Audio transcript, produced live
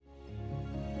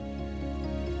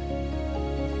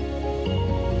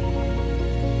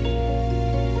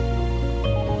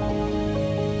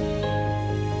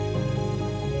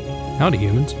Howdy,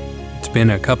 humans. It's been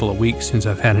a couple of weeks since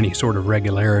I've had any sort of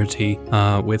regularity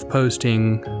with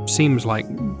posting. Seems like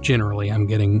generally I'm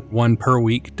getting one per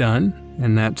week done,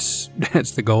 and that's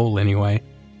the goal anyway.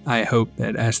 I hope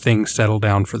that as things settle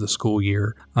down for the school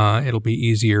year, it'll be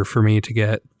easier for me to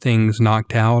get things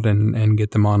knocked out and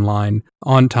get them online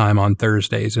on time on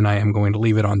Thursdays, and I am going to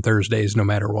leave it on Thursdays no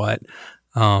matter what.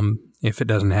 If it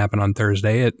doesn't happen on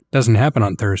Thursday, it doesn't happen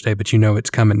on Thursday, but you know it's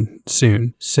coming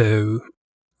soon. So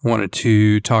I wanted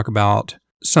to talk about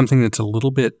something that's a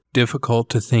little bit difficult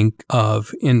to think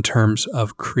of in terms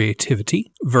of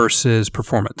creativity versus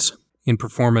performance. In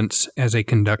performance, as a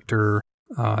conductor,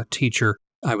 teacher,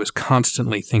 I was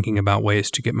constantly thinking about ways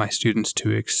to get my students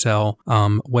to excel,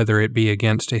 whether it be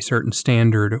against a certain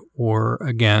standard or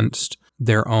against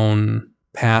their own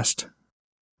past,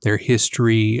 their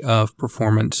history of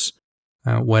performance,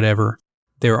 whatever.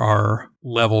 There are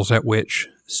levels at which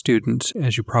students,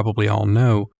 as you probably all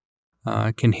know,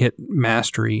 can hit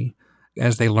mastery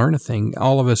as they learn a thing.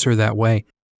 All of us are that way.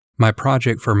 My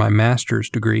project for my master's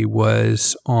degree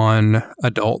was on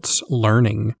adults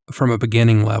learning from a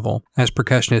beginning level as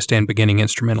percussionists and beginning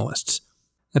instrumentalists.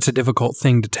 That's a difficult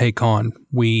thing to take on.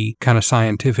 We kind of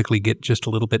scientifically get just a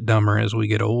little bit dumber as we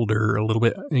get older, a little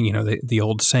bit, the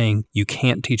old saying, you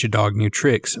can't teach a dog new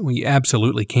tricks. We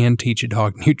absolutely can teach a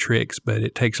dog new tricks, but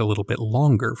it takes a little bit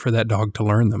longer for that dog to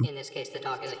learn them. In this case, the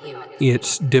dog is a human.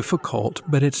 It's difficult,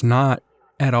 but it's not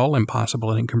at all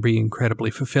impossible, and it can be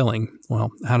incredibly fulfilling.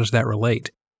 Well, how does that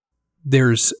relate?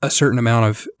 There's a certain amount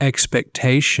of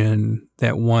expectation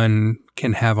that one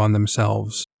can have on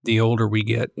themselves the older we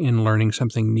get in learning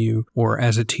something new, or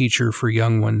as a teacher for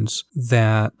young ones,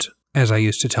 that, as I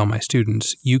used to tell my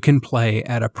students, you can play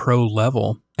at a pro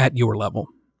level at your level.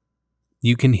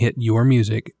 You can hit your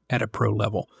music at a pro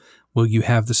level. Will you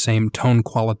have the same tone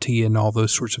quality and all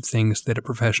those sorts of things that a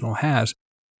professional has?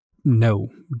 No,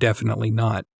 definitely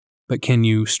not. But can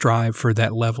you strive for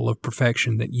that level of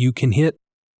perfection that you can hit?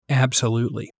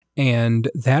 Absolutely. And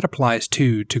that applies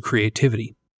too to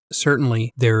creativity.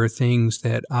 Certainly, there are things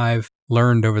that I've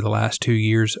learned over the last 2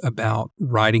 years about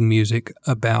writing music,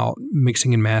 about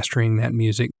mixing and mastering that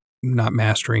music. Not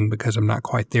mastering because I'm not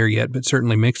quite there yet, but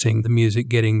certainly mixing the music,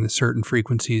 getting the certain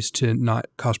frequencies to not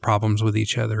cause problems with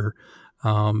each other.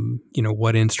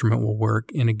 What instrument will work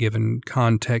in a given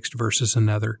context versus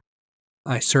another.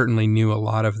 I certainly knew a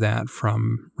lot of that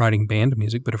from writing band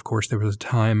music, but of course there was a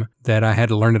time that I had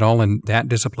to learn it all in that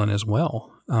discipline as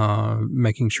well,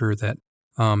 making sure that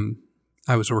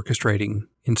I was orchestrating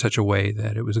in such a way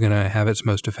that it was going to have its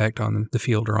most effect on the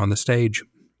field or on the stage,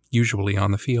 usually on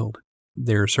the field.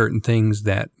 There are certain things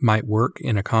that might work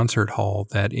in a concert hall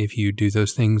that if you do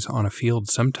those things on a field,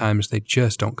 sometimes they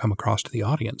just don't come across to the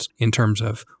audience in terms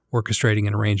of orchestrating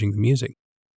and arranging the music.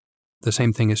 The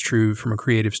same thing is true from a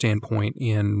creative standpoint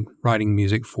in writing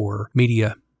music for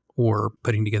media or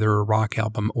putting together a rock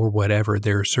album or whatever.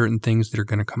 There are certain things that are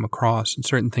going to come across and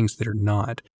certain things that are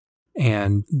not.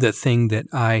 And the thing that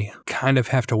I kind of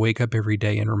have to wake up every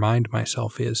day and remind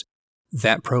myself is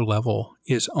that pro level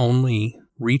is only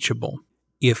reachable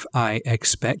if I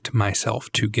expect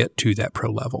myself to get to that pro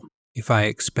level, if I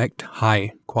expect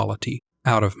high quality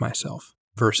out of myself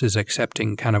versus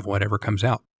accepting kind of whatever comes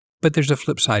out. But there's a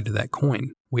flip side to that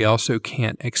coin. We also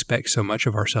can't expect so much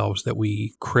of ourselves that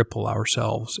we cripple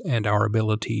ourselves and our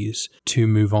abilities to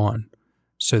move on.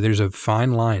 So there's a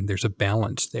fine line, there's a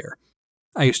balance there.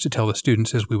 I used to tell the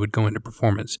students as we would go into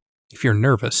performance, if you're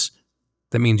nervous,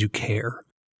 that means you care.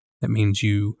 That means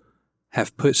you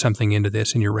have put something into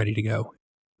this and you're ready to go.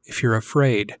 If you're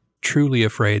afraid, truly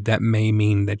afraid, that may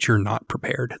mean that you're not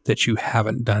prepared, that you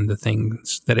haven't done the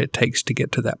things that it takes to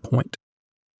get to that point.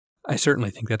 I certainly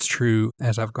think that's true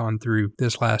as I've gone through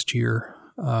this last year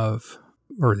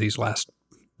these last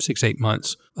 6-8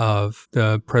 months of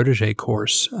the protege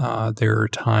course. There are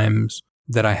times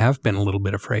that I have been a little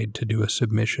bit afraid to do a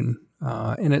submission.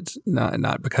 And it's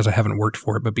not because I haven't worked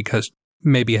for it, but because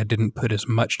maybe I didn't put as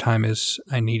much time as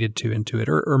I needed to into it,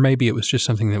 or maybe it was just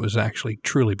something that was actually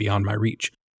truly beyond my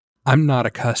reach. I'm not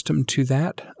accustomed to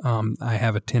that. I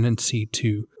have a tendency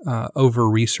to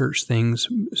over-research things,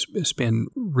 spend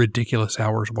ridiculous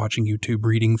hours watching YouTube,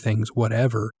 reading things,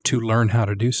 whatever, to learn how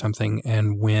to do something.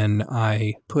 And when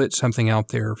I put something out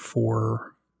there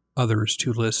for others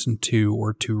to listen to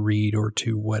or to read or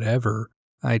to whatever,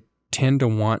 I tend to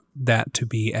want that to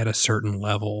be at a certain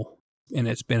level. And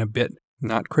it's been a bit,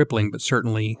 not crippling, but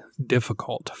certainly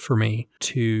difficult for me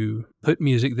to put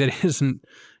music that isn't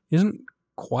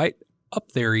quite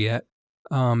up there yet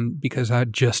because I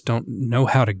just don't know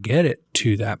how to get it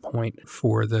to that point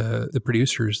for the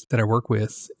producers that I work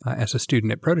with as a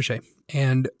student at Protégé.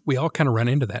 And we all kind of run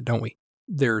into that, don't we?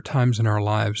 There are times in our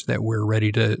lives that we're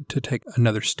ready to take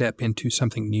another step into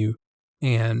something new,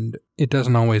 and it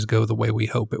doesn't always go the way we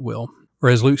hope it will. Or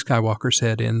as Luke Skywalker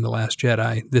said in The Last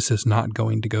Jedi, this is not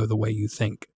going to go the way you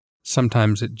think.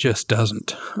 Sometimes it just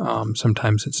doesn't.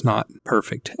 Sometimes it's not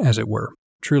perfect, as it were.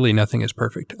 Truly, nothing is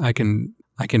perfect. I can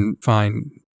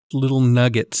find little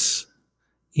nuggets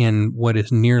in what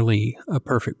is nearly a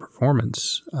perfect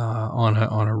performance on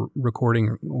a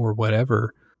recording or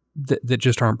whatever that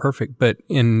just aren't perfect. But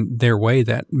in their way,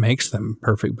 that makes them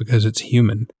perfect because it's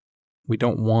human. We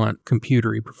don't want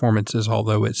computery performances,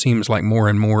 although it seems like more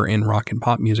and more in rock and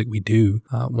pop music we do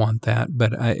want that.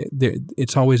 But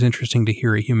it's always interesting to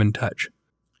hear a human touch.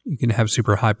 You can have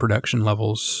super high production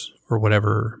levels or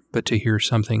whatever, but to hear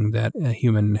something that a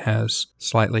human has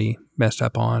slightly messed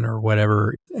up on or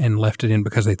whatever and left it in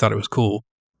because they thought it was cool.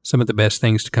 Some of the best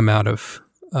things to come out of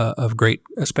great,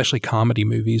 especially comedy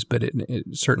movies, but it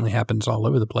certainly happens all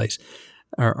over the place,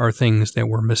 are things that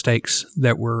were mistakes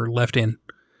that were left in.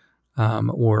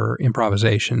 Or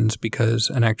improvisations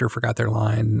because an actor forgot their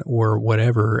line or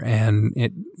whatever, and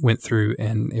it went through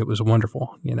and it was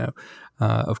wonderful.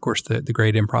 Of course, the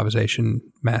great improvisation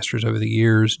masters over the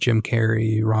years, Jim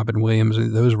Carrey, Robin Williams,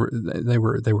 they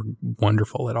were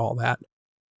wonderful at all that,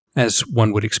 as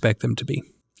one would expect them to be.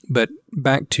 But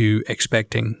back to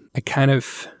expecting,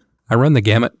 I run the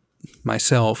gamut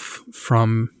myself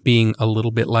from being a little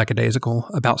bit lackadaisical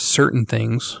about certain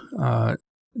things.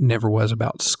 Never was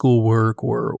about schoolwork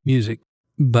or music,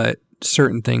 but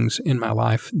certain things in my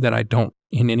life that I don't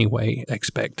in any way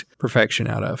expect perfection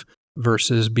out of,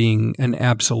 versus being an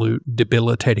absolute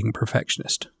debilitating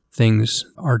perfectionist. Things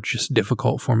are just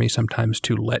difficult for me sometimes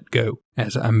to let go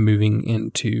as I'm moving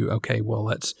into, okay, well,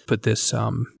 let's put this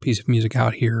piece of music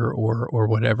out here or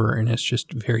whatever, and it's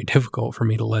just very difficult for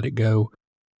me to let it go.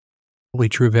 Probably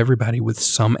true of everybody with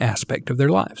some aspect of their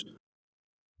lives.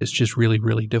 It's just really,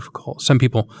 really difficult. Some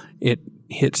people, it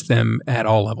hits them at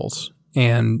all levels.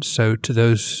 And so to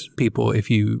those people,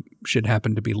 if you should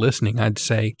happen to be listening, I'd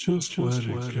say, just let it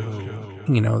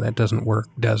go. That doesn't work,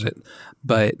 does it?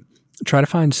 But try to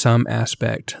find some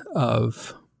aspect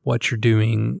of what you're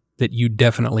doing that you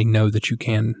definitely know that you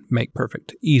can make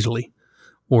perfect easily,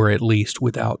 or at least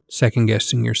without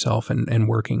second-guessing yourself and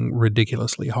working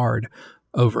ridiculously hard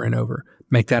over and over.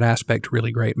 Make that aspect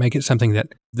really great. Make it something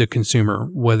that the consumer,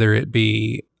 whether it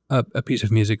be a piece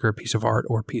of music or a piece of art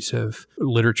or a piece of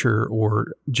literature or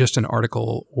just an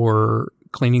article or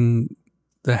cleaning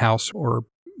the house or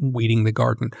weeding the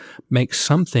garden, make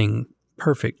something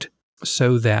perfect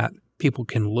so that people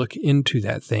can look into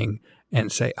that thing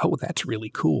and say, oh, that's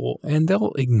really cool. And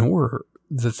they'll ignore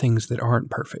the things that aren't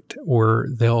perfect, or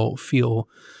they'll feel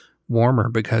warmer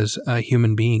because a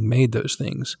human being made those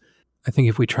things. I think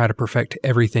if we try to perfect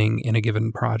everything in a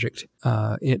given project,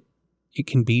 it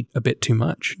can be a bit too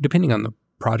much, depending on the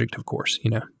project, of course.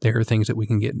 There are things that we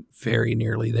can get very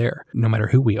nearly there, no matter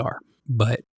who we are.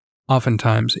 But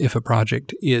oftentimes, if a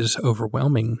project is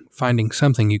overwhelming, finding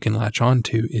something you can latch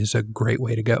onto is a great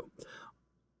way to go.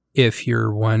 If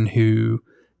you're one who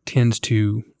tends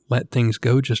to let things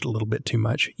go just a little bit too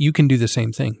much, you can do the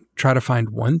same thing. Try to find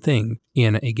one thing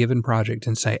in a given project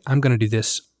and say, I'm going to do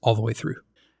this all the way through.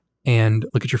 And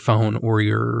look at your phone or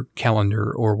your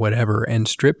calendar or whatever and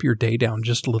strip your day down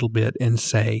just a little bit and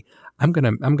say, I'm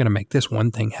going to make this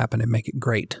one thing happen and make it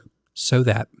great, so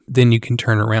that then you can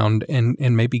turn around and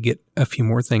maybe get a few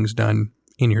more things done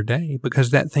in your day, because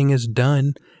that thing is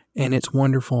done and it's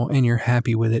wonderful and you're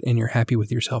happy with it and you're happy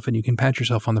with yourself and you can pat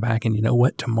yourself on the back, and you know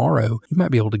what? Tomorrow you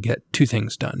might be able to get 2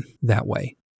 things done that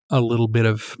way. A little bit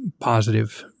of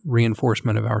positive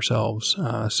reinforcement of ourselves,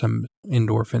 some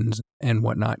endorphins and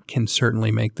whatnot, can certainly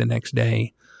make the next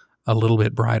day a little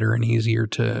bit brighter and easier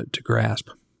to grasp.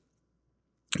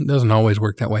 It doesn't always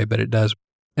work that way, but it does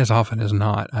as often as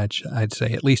not. I'd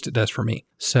say at least it does for me.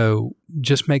 So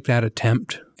just make that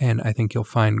attempt, and I think you'll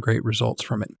find great results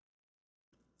from it.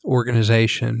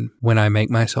 Organization, when I make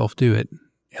myself do it,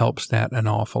 helps that an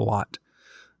awful lot.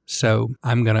 So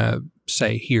I'm going to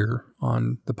say here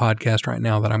on the podcast right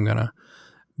now that I'm going to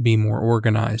be more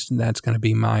organized, and that's going to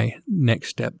be my next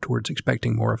step towards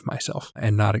expecting more of myself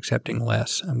and not accepting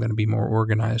less. I'm going to be more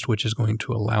organized, which is going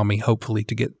to allow me hopefully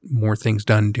to get more things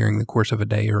done during the course of a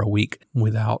day or a week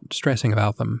without stressing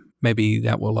about them. Maybe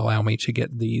that will allow me to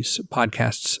get these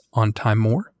podcasts on time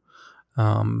more.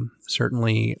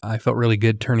 Certainly, I felt really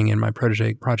good turning in my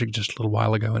Protégé project just a little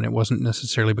while ago, and it wasn't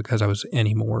necessarily because I was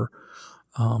any more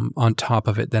on top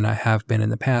of it than I have been in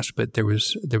the past, but there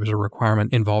was a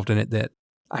requirement involved in it that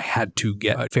I had to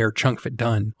get a fair chunk of it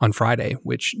done on Friday,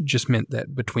 which just meant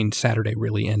that between Saturday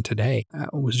really and today, I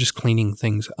was just cleaning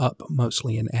things up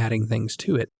mostly and adding things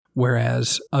to it.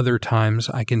 Whereas other times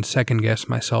I can second guess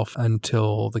myself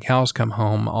until the cows come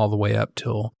home all the way up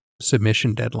till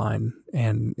submission deadline,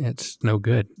 and it's no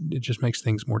good. It just makes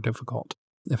things more difficult.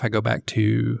 If I go back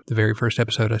to the very first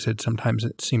episode, I said sometimes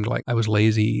it seemed like I was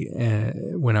lazy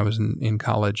when I was in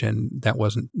college, and that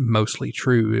wasn't mostly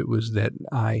true. It was that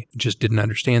I just didn't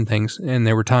understand things. And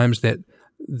there were times that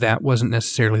wasn't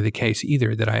necessarily the case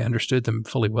either, that I understood them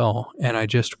fully well, and I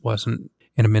just wasn't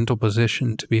in a mental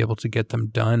position to be able to get them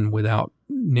done without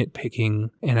nitpicking,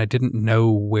 and I didn't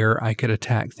know where I could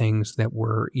attack things that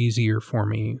were easier for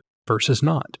me versus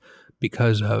not,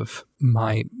 because of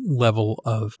my level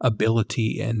of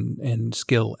ability and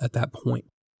skill at that point.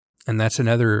 And that's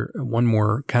one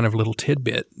more kind of little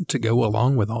tidbit to go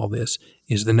along with all this,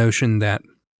 is the notion that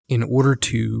in order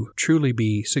to truly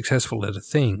be successful at a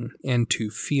thing and to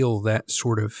feel that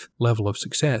sort of level of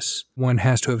success, one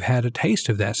has to have had a taste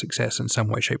of that success in some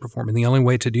way, shape, or form. And the only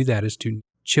way to do that is to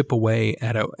chip away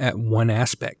at one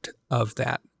aspect of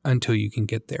that until you can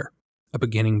get there. A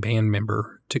beginning band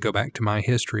member, to go back to my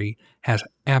history, has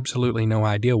absolutely no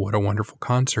idea what a wonderful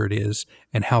concert is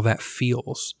and how that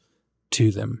feels to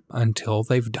them until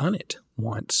they've done it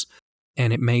once.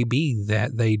 And it may be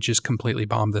that they just completely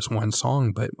bombed this one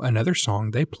song, but another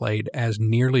song they played as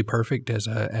nearly perfect as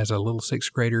a little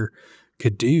sixth grader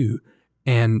could do.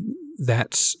 And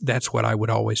that's what I would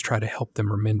always try to help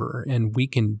them remember. And we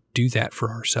can do that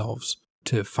for ourselves,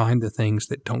 to find the things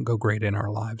that don't go great in our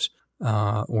lives.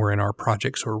 Or in our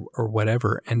projects or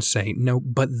whatever, and say, no,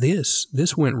 but this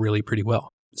went really pretty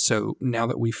well. So now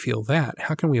that we feel that,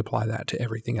 how can we apply that to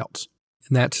everything else?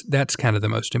 And that's kind of the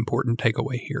most important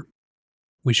takeaway here.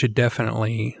 We should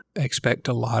definitely expect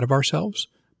a lot of ourselves,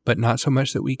 but not so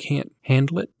much that we can't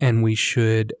handle it, and we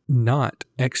should not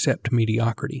accept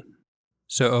mediocrity.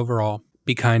 So overall,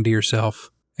 be kind to yourself,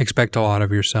 expect a lot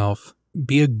of yourself,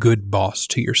 be a good boss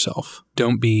to yourself.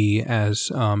 Don't be,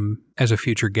 as a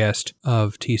future guest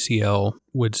of TCL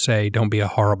would say, don't be a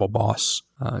horrible boss,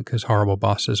 because horrible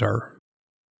bosses are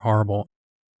horrible.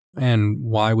 And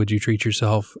why would you treat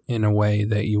yourself in a way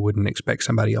that you wouldn't expect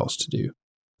somebody else to do?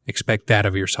 Expect that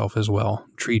of yourself as well.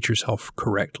 Treat yourself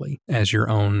correctly as your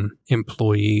own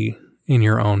employee in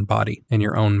your own body and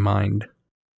your own mind.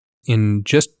 In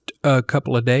just a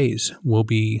couple of days, we'll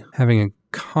be having a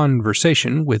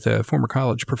conversation with a former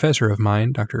college professor of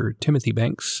mine, Dr. Timothy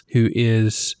Banks, who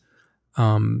is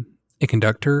a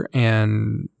conductor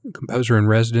and composer in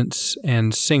residence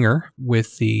and singer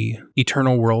with the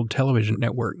Eternal World Television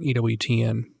Network,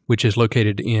 EWTN, which is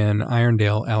located in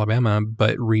Irondale, Alabama,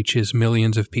 but reaches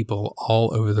millions of people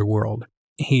all over the world.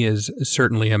 He is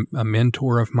certainly a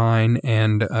mentor of mine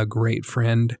and a great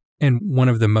friend, and one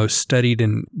of the most studied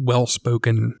and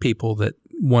well-spoken people that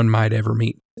one might ever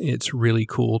meet. It's really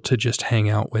cool to just hang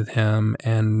out with him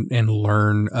and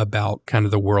learn about kind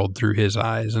of the world through his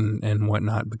eyes and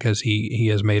whatnot, because he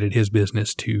has made it his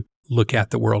business to look at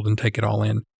the world and take it all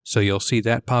in. So you'll see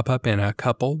that pop up in a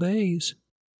couple days.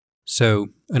 So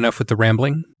enough with the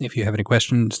rambling. If you have any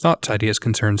questions, thoughts, ideas,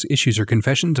 concerns, issues, or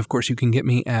confessions, of course you can get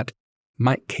me at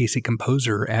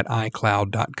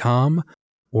MikeCaseyComposer@iCloud.com,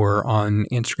 or on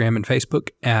Instagram and Facebook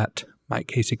at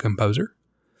MikeCaseyComposer,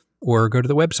 or go to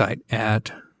the website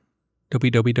at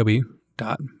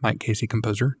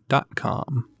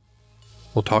www.MikeCaseyComposer.com.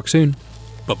 We'll talk soon.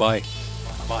 Bye-bye.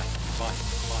 Bye-bye. Bye-bye.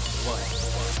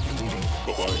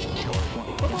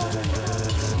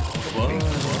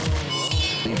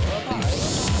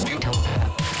 Bye-bye.